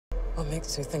What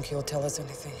makes you think he'll tell us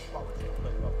anything?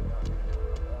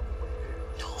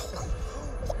 No.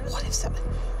 What if something?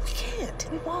 We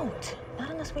can't. We won't.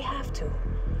 Not unless we have to.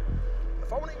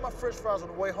 If I want to eat my French fries on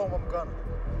the way home, I'm gonna.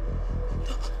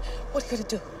 What are you gonna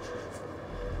do?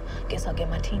 Guess I'll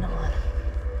get my Tina on.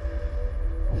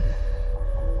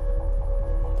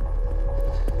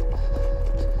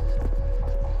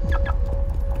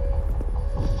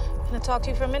 Can I talk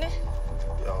to you for a minute?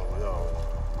 Yo.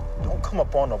 Don't come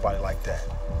up on nobody like that.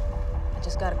 I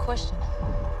just got a question.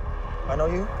 I know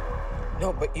you.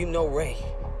 No, but you know Ray.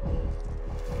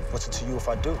 What's it to you if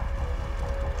I do?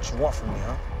 What you want from me,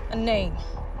 huh? A name.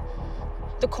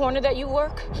 The corner that you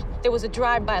work, there was a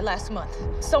drive-by last month.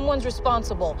 Someone's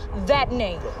responsible. That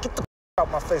name. Yo, get the out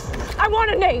my face with you. I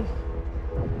want a name.